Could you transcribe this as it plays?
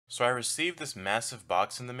So I received this massive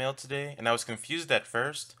box in the mail today, and I was confused at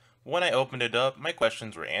first, but when I opened it up, my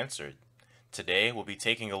questions were answered. Today, we'll be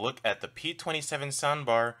taking a look at the P27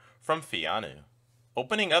 Soundbar from Pheanoo.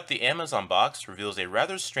 Opening up the Amazon box reveals a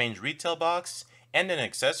rather strange retail box and an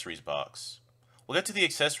accessories box. We'll get to the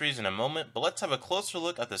accessories in a moment, but let's have a closer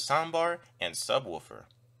look at the soundbar and subwoofer.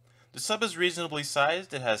 The sub is reasonably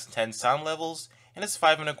sized, it has 10 sound levels, and its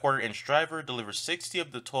 5¼ inch driver delivers 60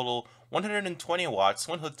 of the total 120 watts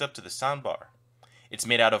when hooked up to the soundbar. It's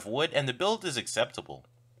made out of wood and the build is acceptable.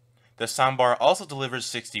 The soundbar also delivers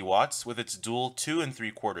 60 watts with its dual 2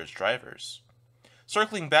 3/4 drivers.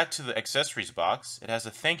 Circling back to the accessories box, it has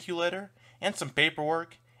a thank you letter and some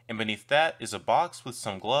paperwork, and beneath that is a box with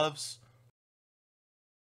some gloves,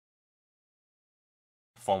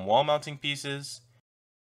 foam wall mounting pieces,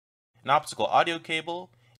 an optical audio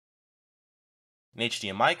cable, an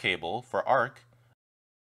HDMI cable for ARC,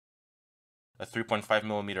 a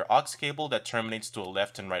 3.5mm aux cable that terminates to a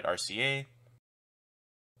left and right RCA,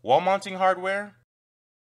 wall mounting hardware,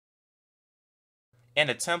 and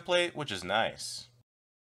a template, which is nice.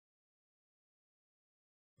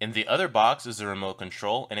 In the other box is a remote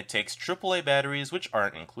control, and it takes AAA batteries, which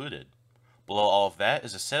aren't included. Below all of that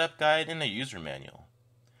is a setup guide and a user manual.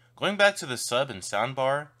 Going back to the sub and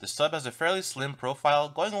soundbar, the sub has a fairly slim profile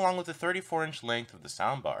going along with the 34-inch length of the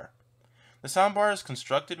soundbar. The soundbar is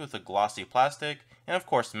constructed with a glossy plastic and of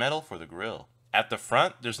course metal for the grill. At the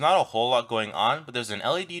front, there's not a whole lot going on, but there's an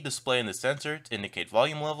LED display in the center to indicate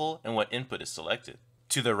volume level and what input is selected.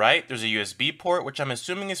 To the right, there's a USB port, which I'm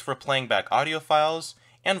assuming is for playing back audio files,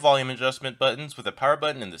 and volume adjustment buttons with a power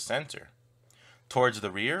button in the center. Towards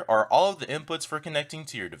the rear are all of the inputs for connecting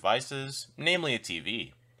to your devices, namely a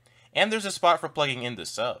TV. And there's a spot for plugging in the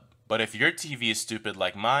sub. But if your TV is stupid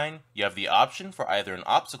like mine, you have the option for either an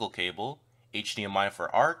optical cable, HDMI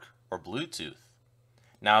for ARC, or Bluetooth.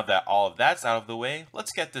 Now that all of that's out of the way,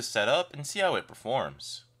 let's get this set up and see how it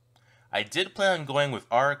performs. I did plan on going with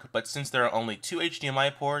ARC, but since there are only 2 HDMI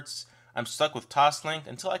ports, I'm stuck with Toslink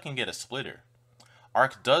until I can get a splitter.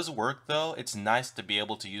 ARC does work though, it's nice to be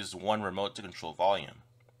able to use one remote to control volume.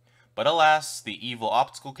 But alas, the evil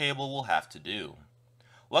optical cable will have to do.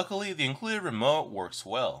 Luckily, the included remote works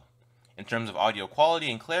well. In terms of audio quality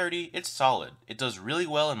and clarity, it's solid. It does really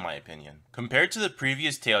well in my opinion. Compared to the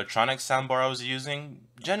previous Teotronic soundbar I was using,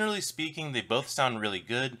 generally speaking they both sound really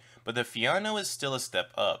good, but the Pheanoo is still a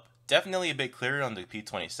step up. Definitely a bit clearer on the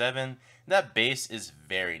P27, and that bass is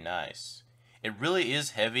very nice. It really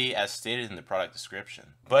is heavy as stated in the product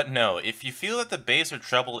description. But no, if you feel that the bass or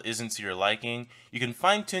treble isn't to your liking, you can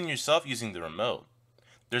fine tune yourself using the remote.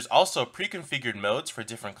 There's also pre-configured modes for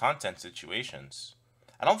different content situations.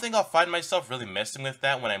 I don't think I'll find myself really messing with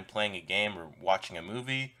that when I'm playing a game or watching a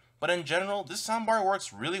movie, but in general, this soundbar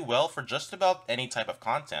works really well for just about any type of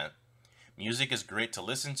content. Music is great to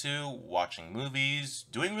listen to, watching movies,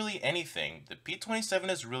 doing really anything. The P27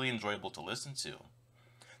 is really enjoyable to listen to.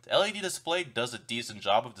 The LED display does a decent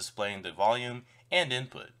job of displaying the volume and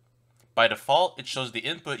input. By default, it shows the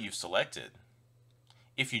input you've selected.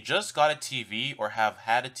 If you just got a TV or have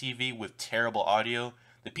had a TV with terrible audio,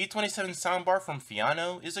 the P27 soundbar from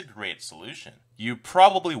Pheanoo is a great solution. You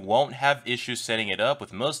probably won't have issues setting it up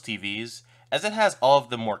with most TVs, as it has all of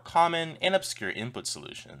the more common and obscure input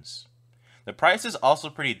solutions. The price is also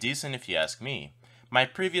pretty decent if you ask me. My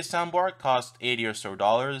previous soundbar cost $80 or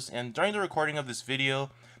so, and during the recording of this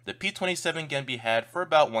video, the P27 can be had for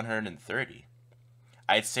about $130.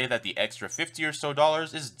 I'd say that the extra $50 or so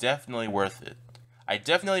is definitely worth it. I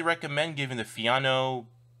definitely recommend giving the Pheanoo,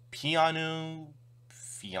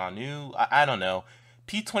 I don't know,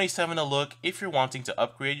 P27 a look if you're wanting to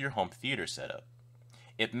upgrade your home theater setup.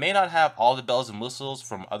 It may not have all the bells and whistles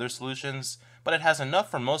from other solutions, but it has enough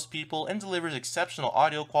for most people and delivers exceptional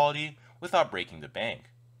audio quality without breaking the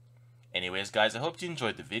bank. Anyways guys, I hope you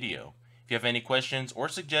enjoyed the video. If you have any questions or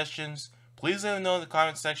suggestions, please let me know in the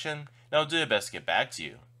comment section, and I'll do my best to get back to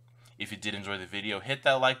you. If you did enjoy the video, hit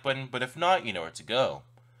that like button, but if not, you know where to go.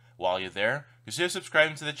 While you're there, consider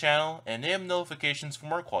subscribing to the channel and enable notifications for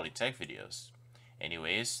more quality tech videos.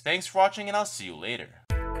 Anyways, thanks for watching and I'll see you later.